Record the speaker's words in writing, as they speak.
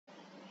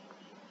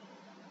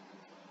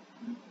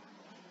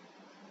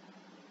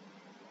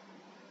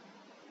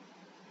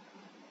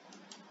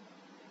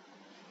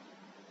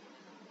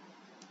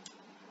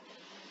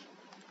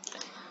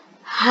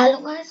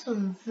Hello guys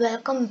and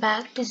welcome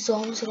back to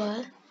Zombs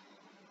Royale.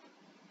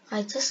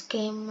 I just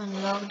came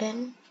and logged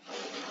in.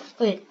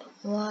 Wait,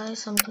 why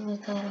something is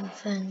there in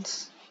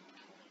friends?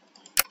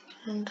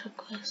 Friend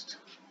request.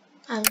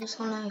 I'm just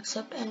gonna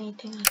accept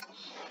anything.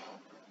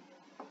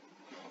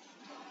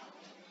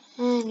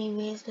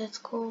 Anyways, let's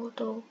go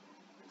to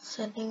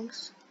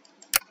settings.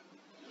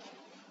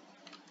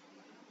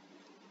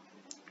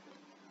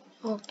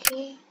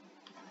 Okay.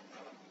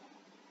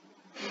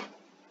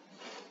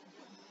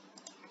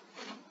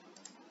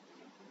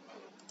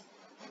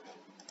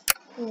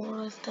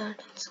 What is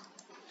that?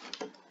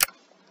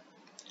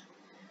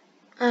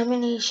 I'm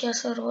in Asia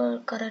server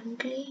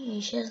currently.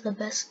 Asia is the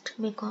best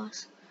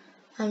because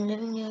I'm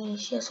living near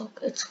Asia, so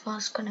it's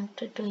fast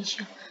connected to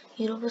Asia.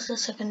 Europe is the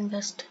second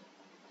best.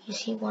 You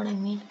see what I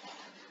mean?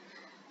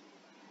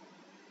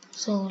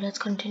 So let's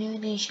continue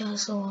with Asia.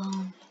 So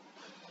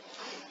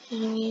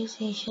anyways,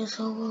 Asia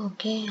server.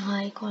 Okay,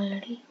 hike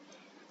already.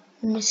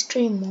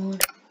 Mystery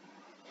mode.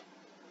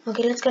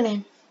 Okay, let's get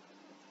in.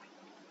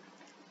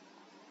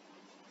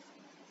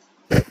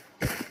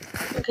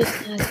 Okay,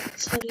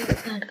 sorry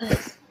about that,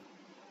 guys.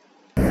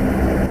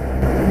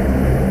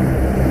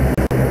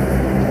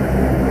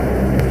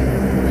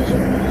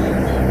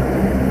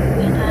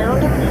 Wait, I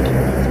don't have anything.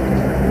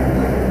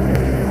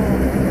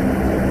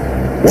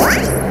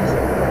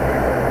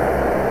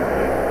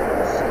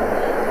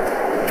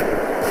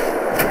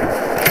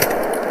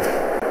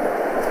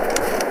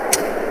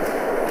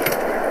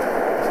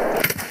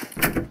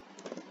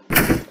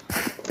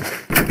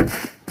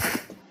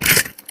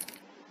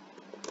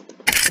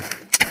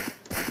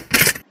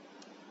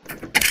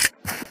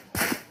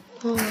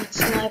 Oh, it's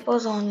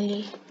snipers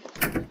only.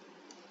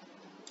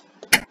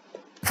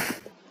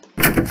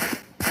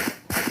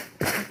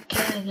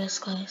 Okay, I guess,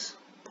 guys.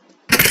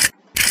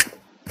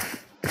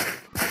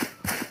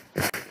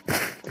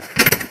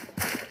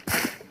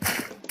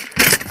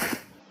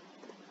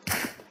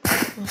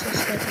 I'm so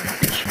scared to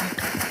get a shot.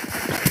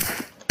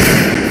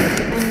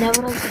 I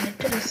never has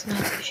hit a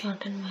sniper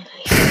shot in my life.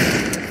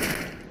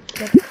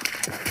 Look.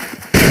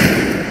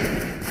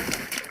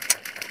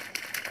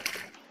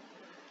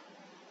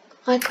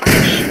 I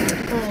can't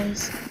shoot,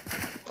 guys.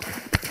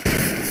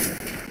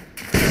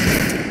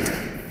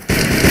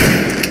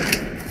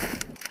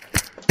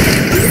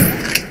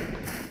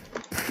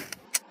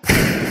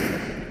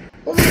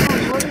 Oh my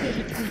god, how did he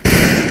hit me?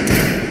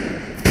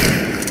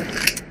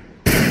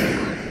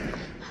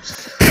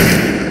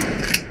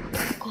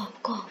 Go.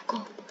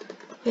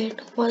 Wait,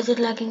 why is it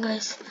lagging,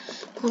 guys?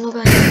 Oh no,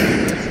 guys.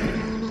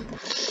 Oh no.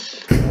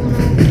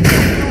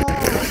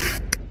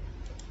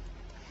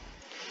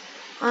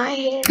 I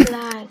hate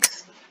lags.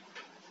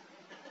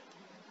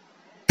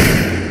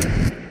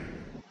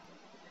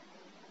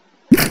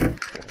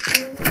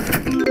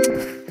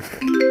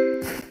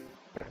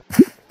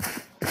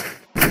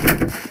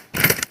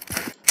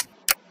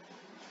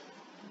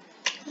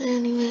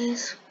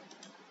 Anyways,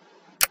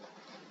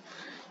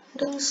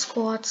 doing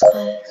squats,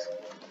 guys.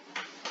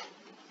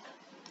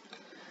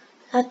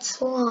 That's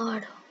so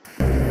hard.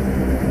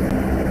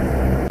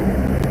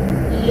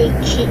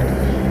 Literally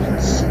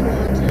in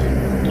squats, I'm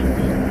not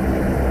even.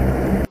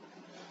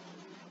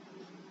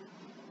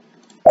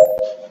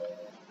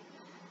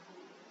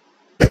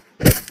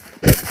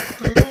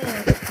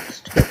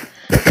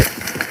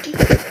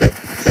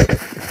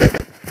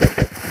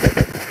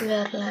 We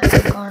are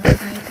lagging, god,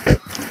 right?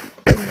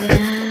 We are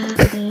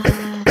lagged.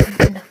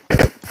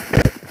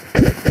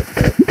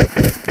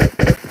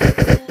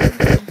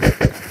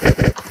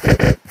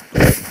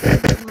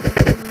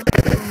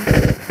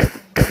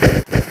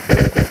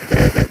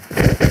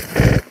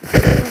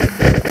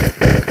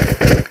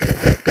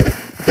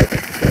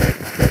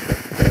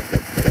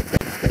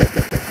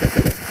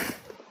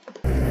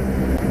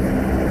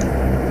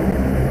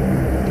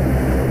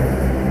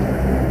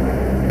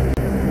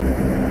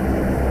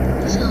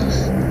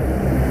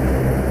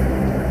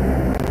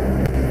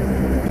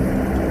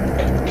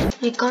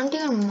 We can't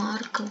even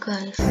mark,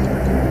 guys.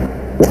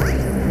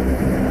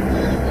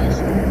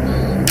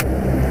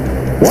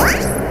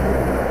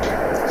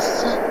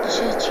 Such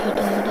a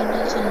cheater, he didn't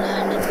also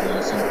land in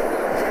blossom.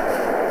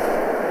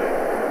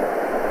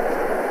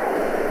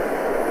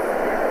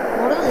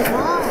 What is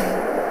wrong?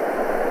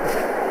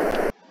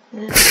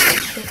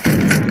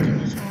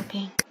 Nothing is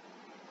working.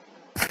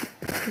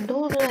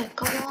 Dude, like,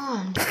 come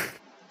on.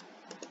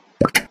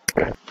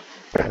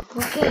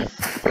 Okay,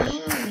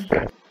 finally.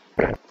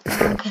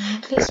 Now, can I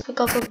at least pick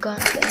up a gun?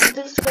 Can I at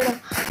least get a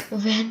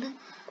win?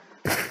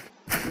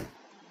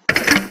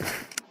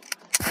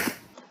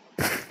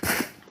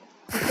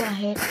 Okay, I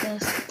hate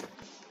this.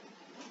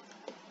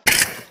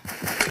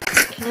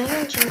 Can I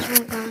even change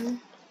my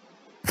gun?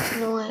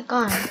 No, I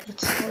can't.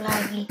 It's so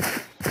laggy.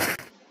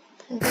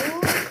 Dude,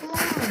 come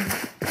on.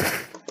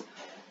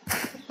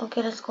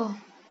 Okay, let's go.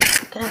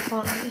 Can I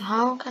follow you?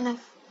 How can I?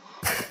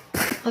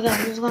 Okay,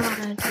 I'm just gonna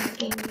write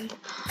in game.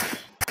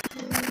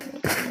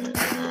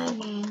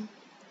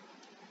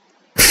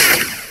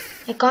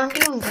 I can't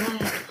even deny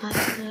it.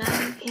 I'm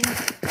lagging.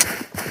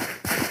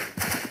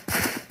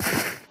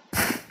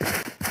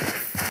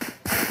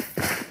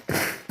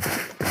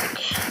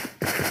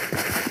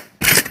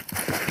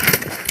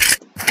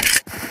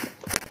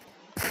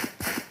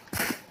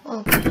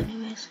 Okay,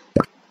 anyways.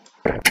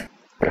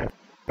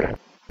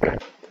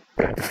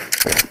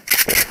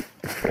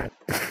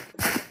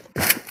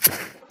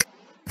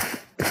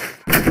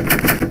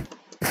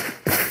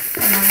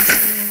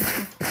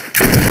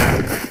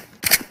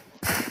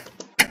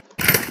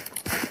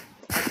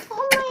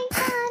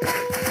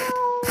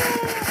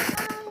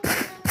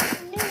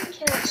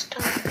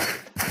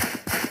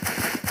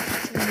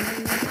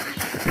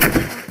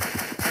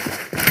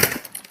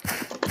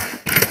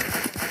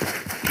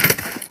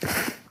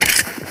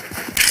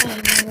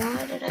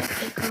 Why did I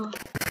take off?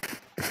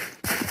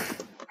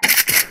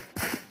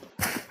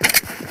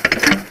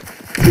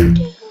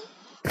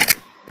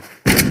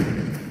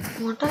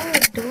 What are you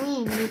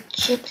doing,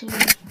 legitly?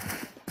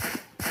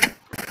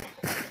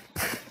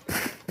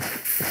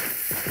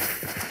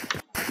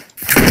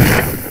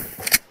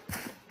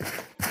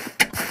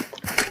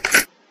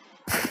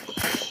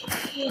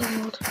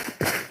 Shield.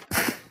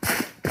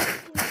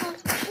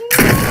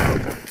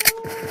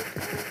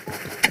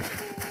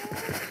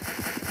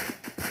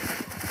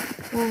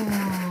 Oh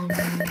no.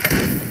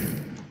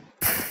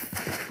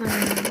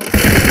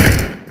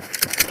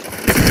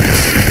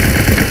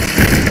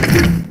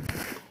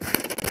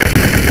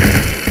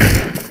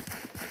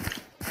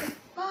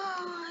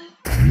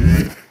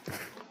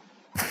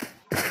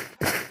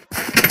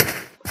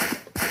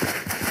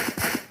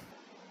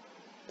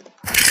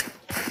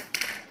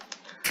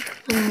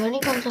 And when he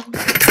comes up,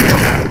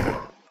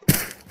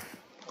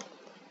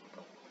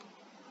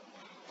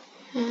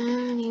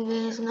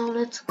 anyways, now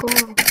let's go.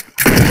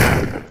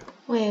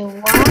 Wait,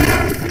 what?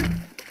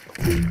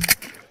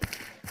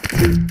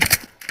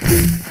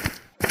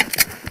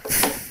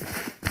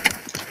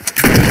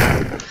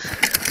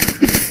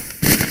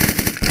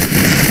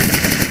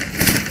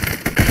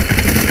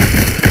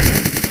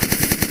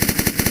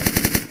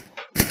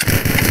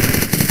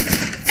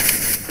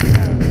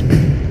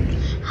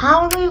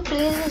 How do you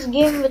play this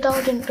game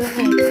without internet?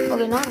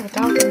 Okay, not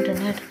without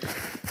internet,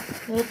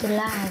 with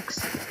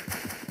lags.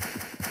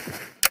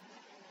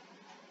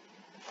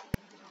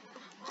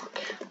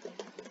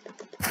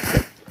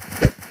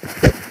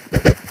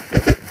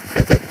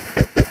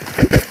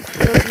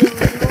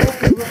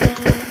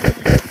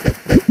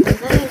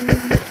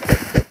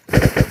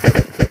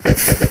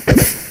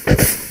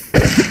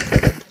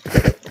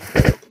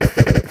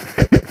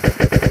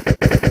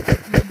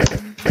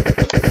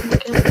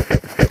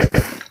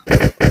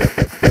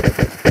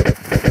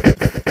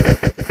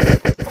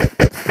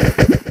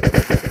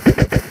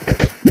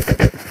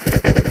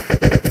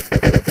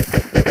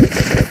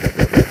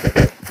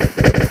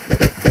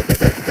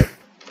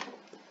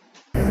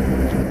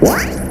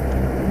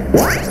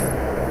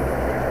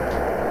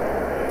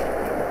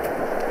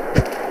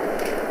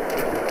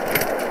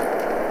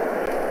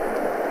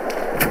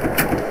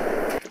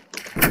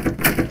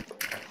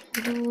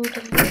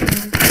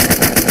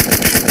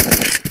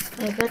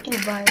 I bet you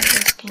buy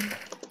this game.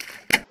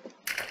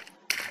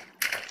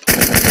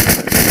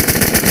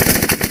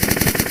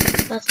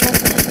 That's not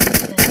fair.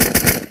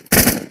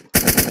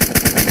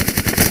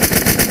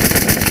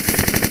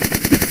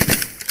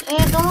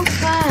 Hey, don't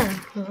fair.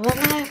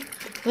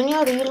 When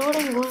you're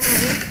reloading going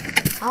away,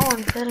 how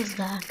unfair is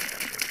that?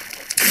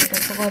 Wait, I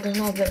forgot there's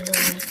no builder.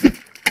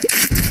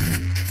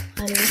 I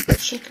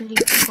legitimately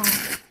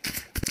forgot.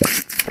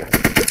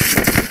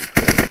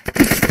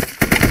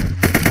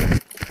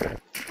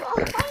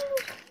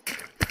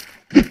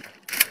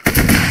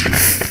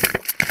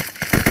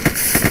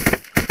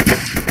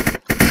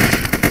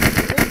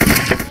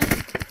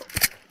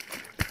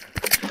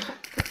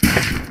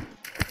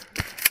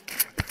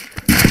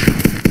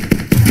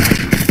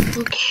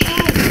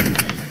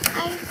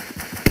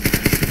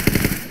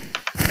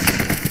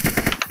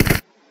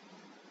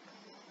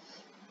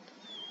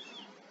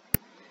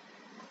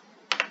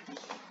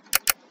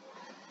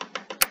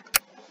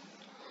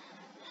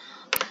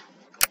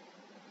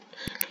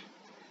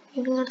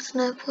 You can get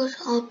snipers,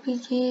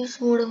 RPGs,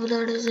 whatever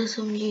that is,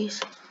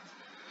 SMGs.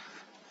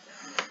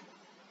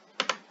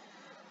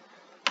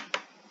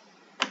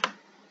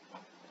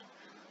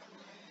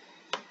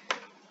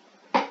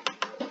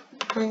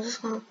 I'm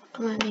just gonna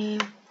put my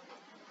name.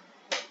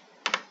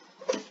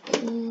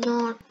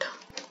 Not.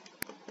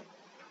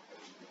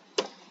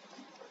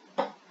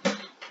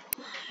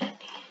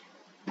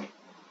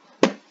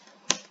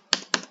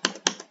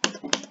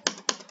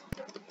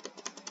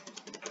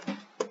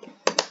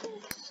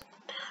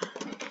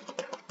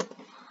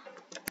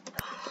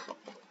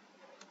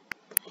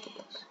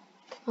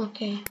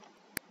 Okay.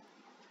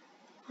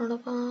 What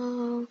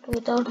about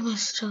without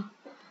Mr.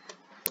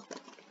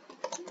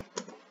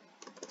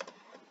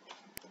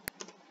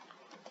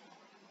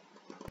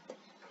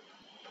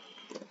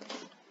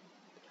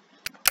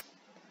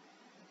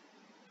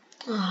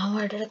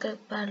 Why did I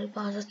get battle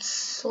pass? It's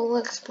so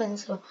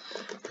expensive.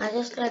 I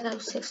just like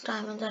have 6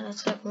 diamonds and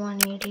it's like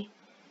 180.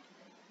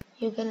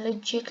 You can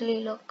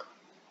legitly look.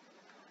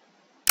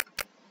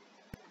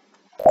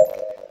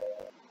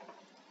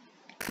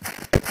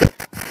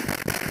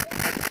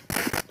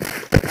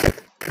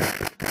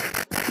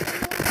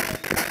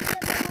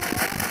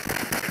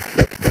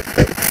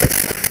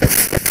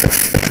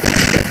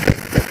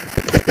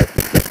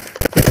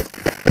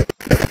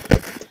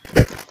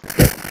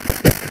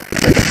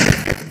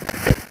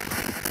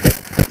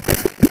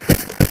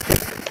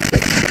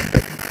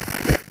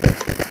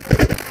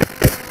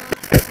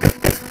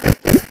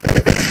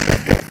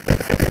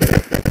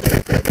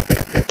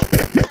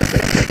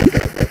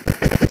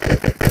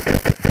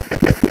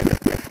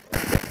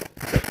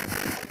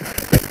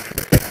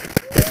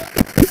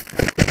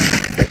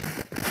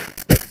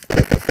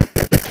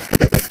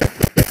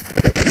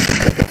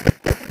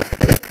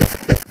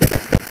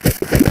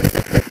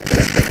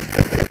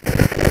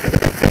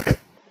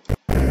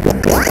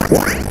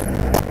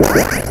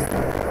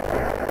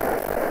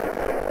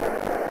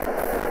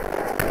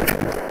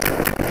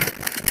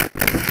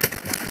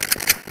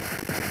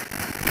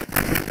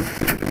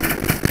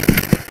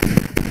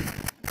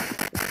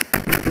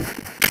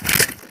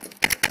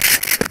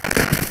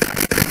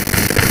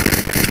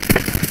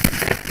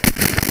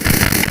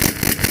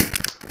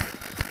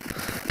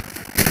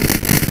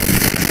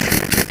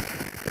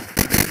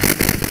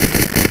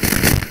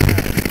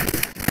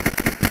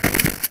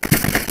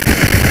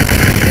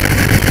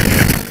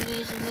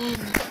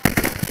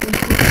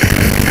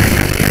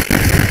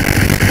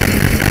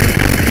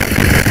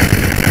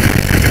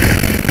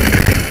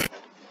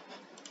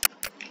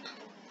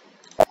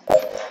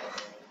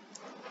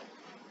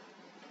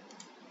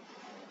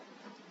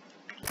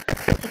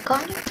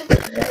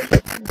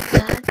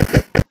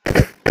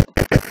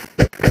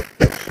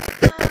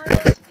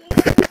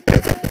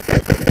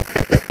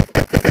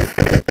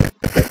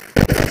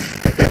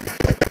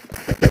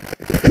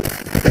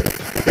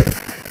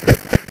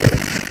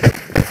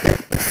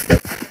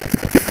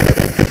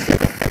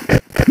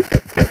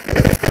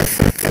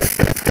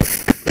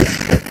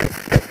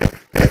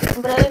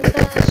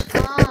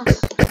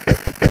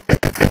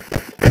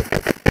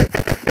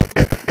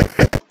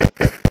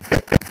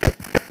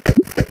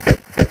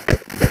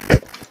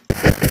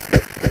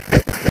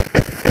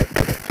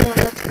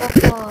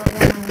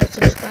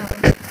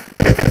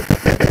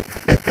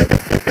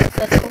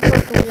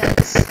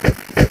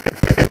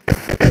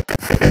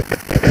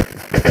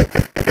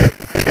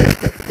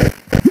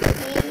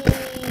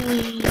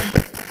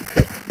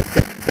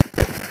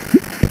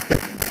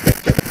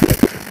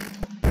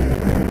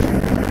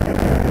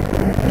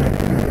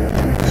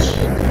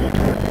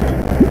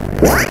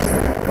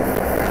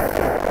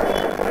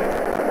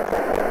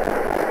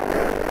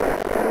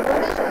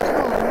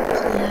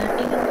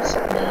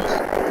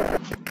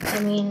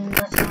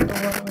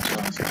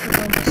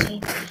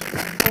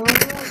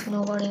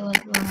 Nobody was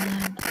on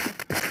land.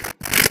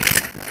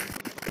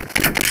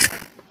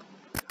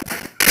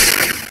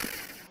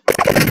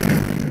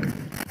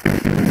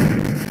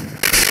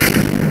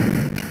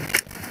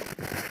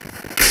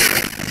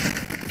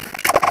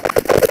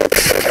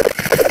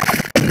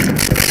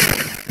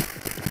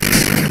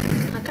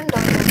 I can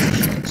dodge all those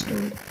shots,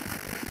 dude.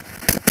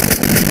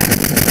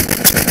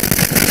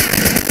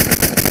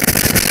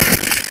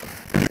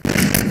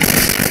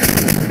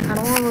 I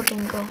don't want to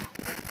tinker.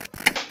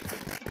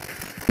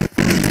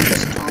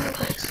 Just down,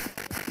 guys.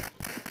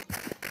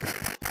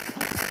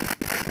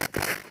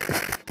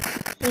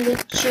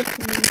 Legit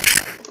me.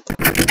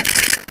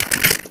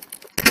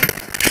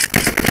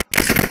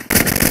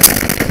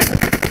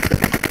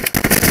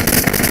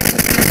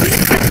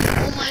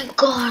 Oh my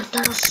god,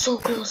 that was so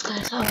close,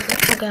 guys. I was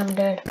like, okay, I'm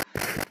dead.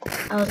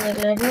 I was like,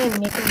 let me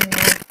make him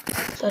live,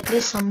 so at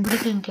least somebody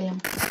can kill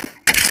him.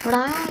 But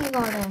I only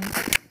got him.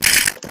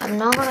 I'm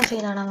not gonna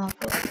say that I'm up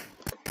to it.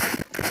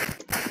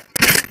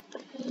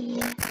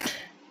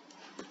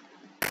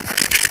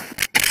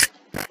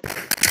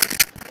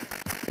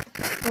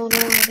 Oh no, I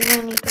think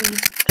I need to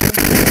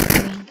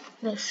eat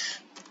this.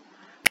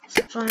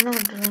 So try not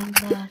to drink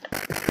that.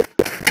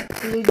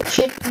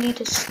 Legitly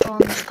the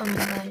storm is coming,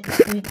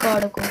 guys. We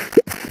gotta go.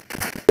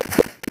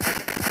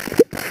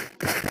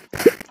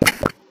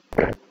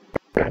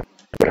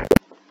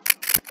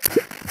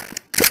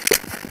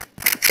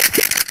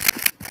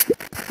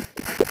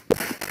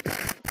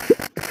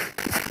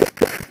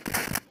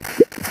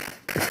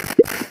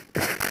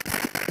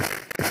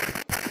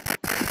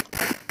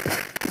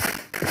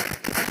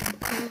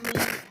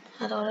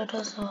 I thought it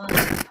was hard.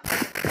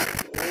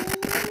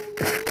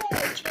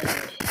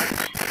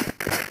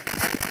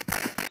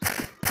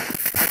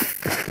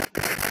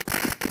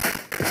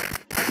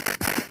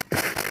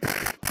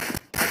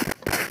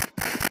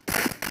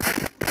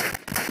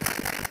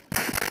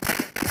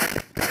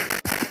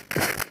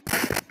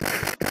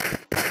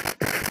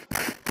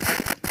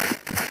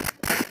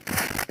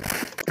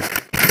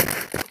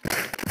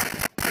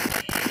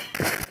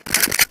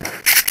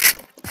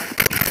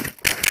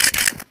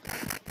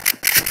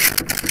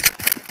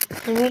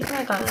 I'll mute my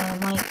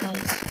mic,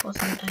 guys, for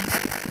some time.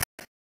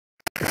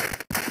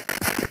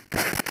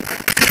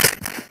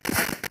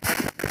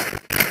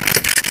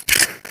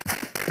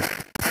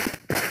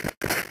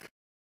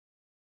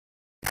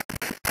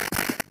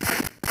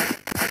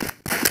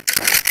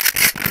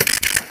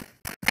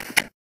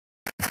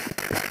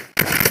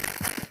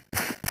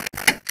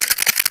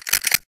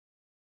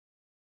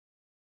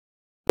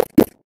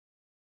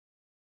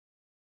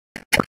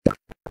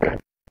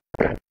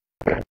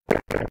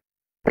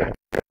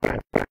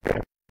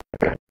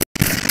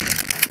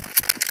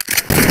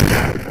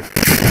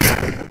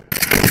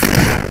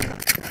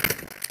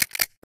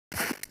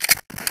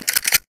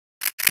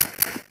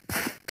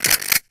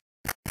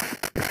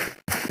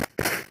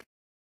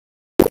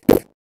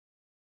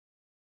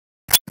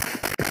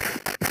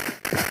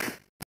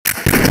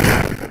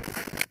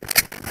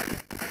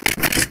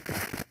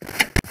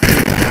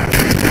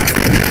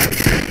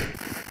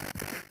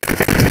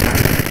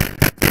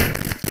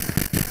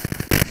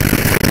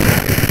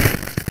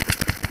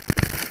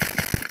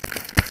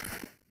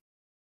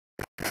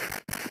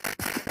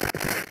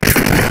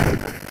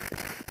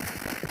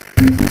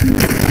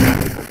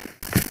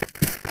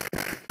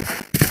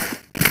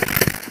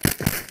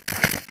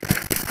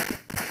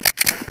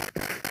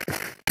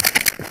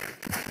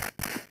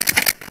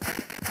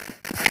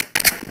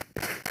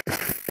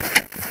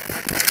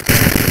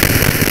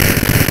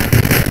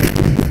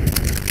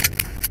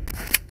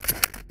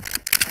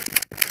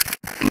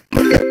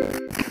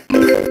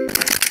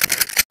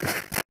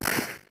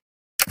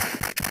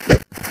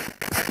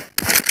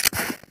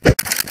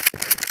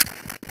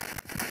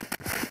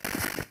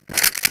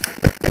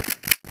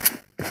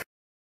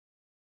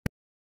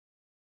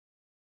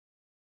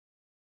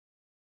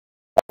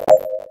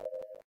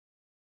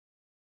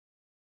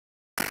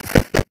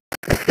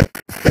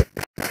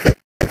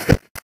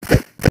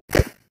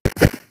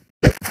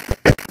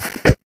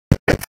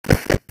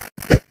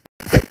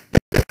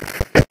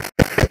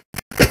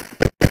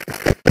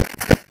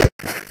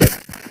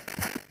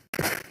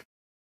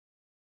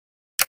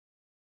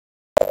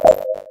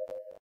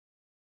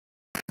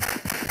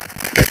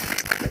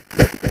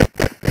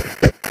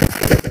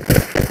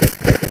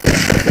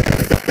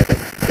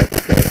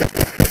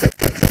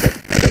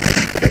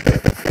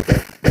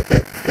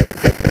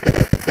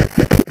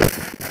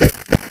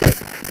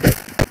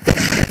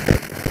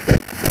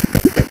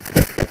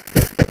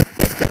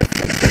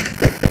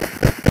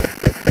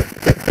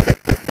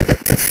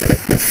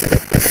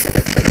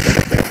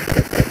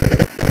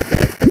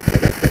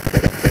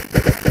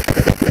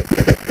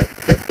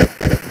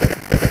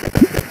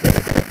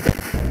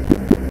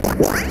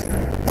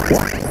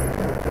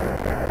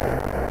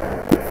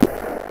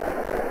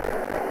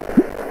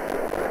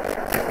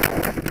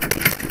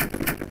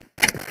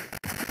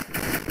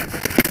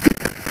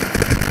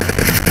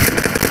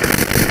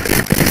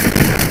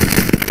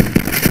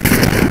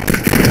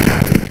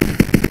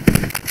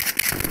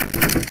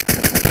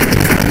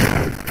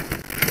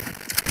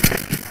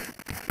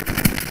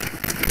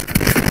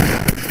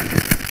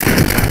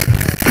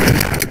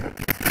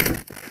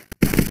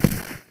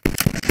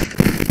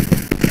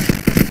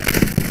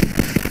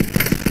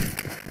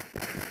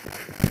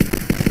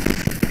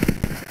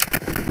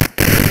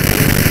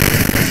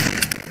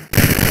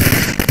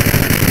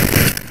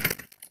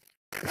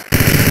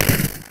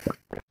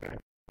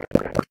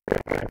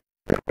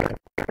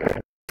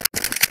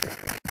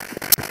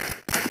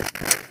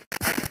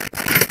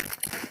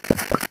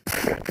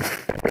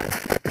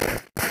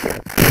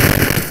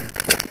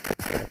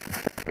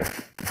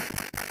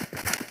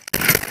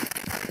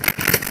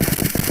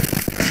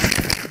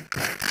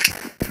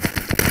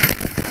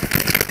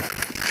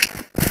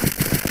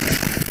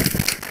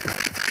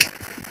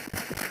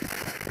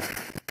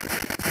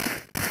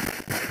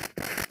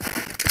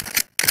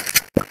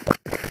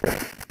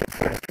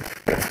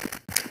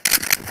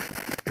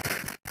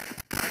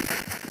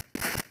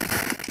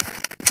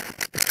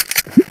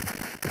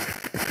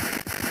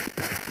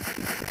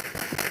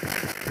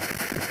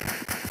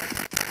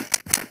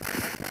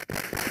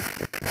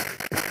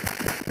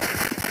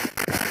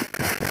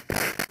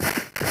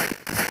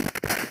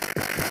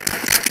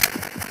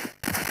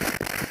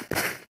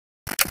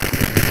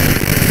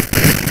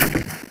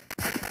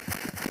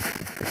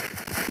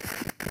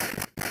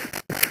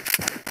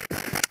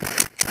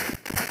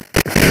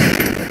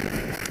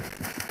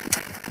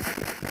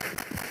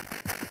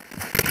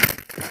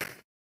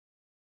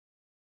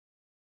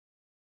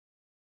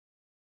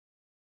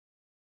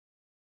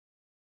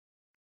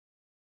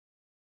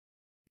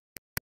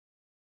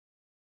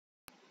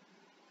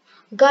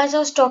 Guys, I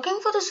was talking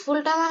for this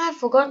full time and I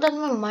forgot that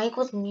my mic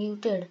was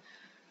muted.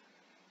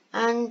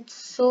 And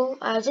so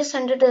I just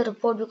sent it a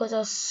report because I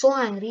was so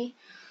angry.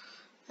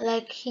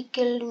 Like he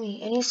killed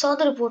me. And you saw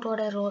the report what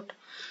I wrote.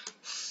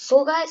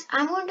 So guys,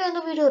 I'm going to end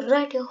the video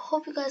right here.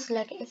 Hope you guys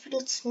like it. If you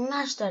did,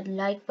 smash that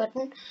like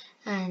button.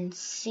 And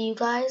see you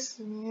guys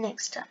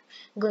next time.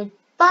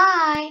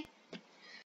 Goodbye.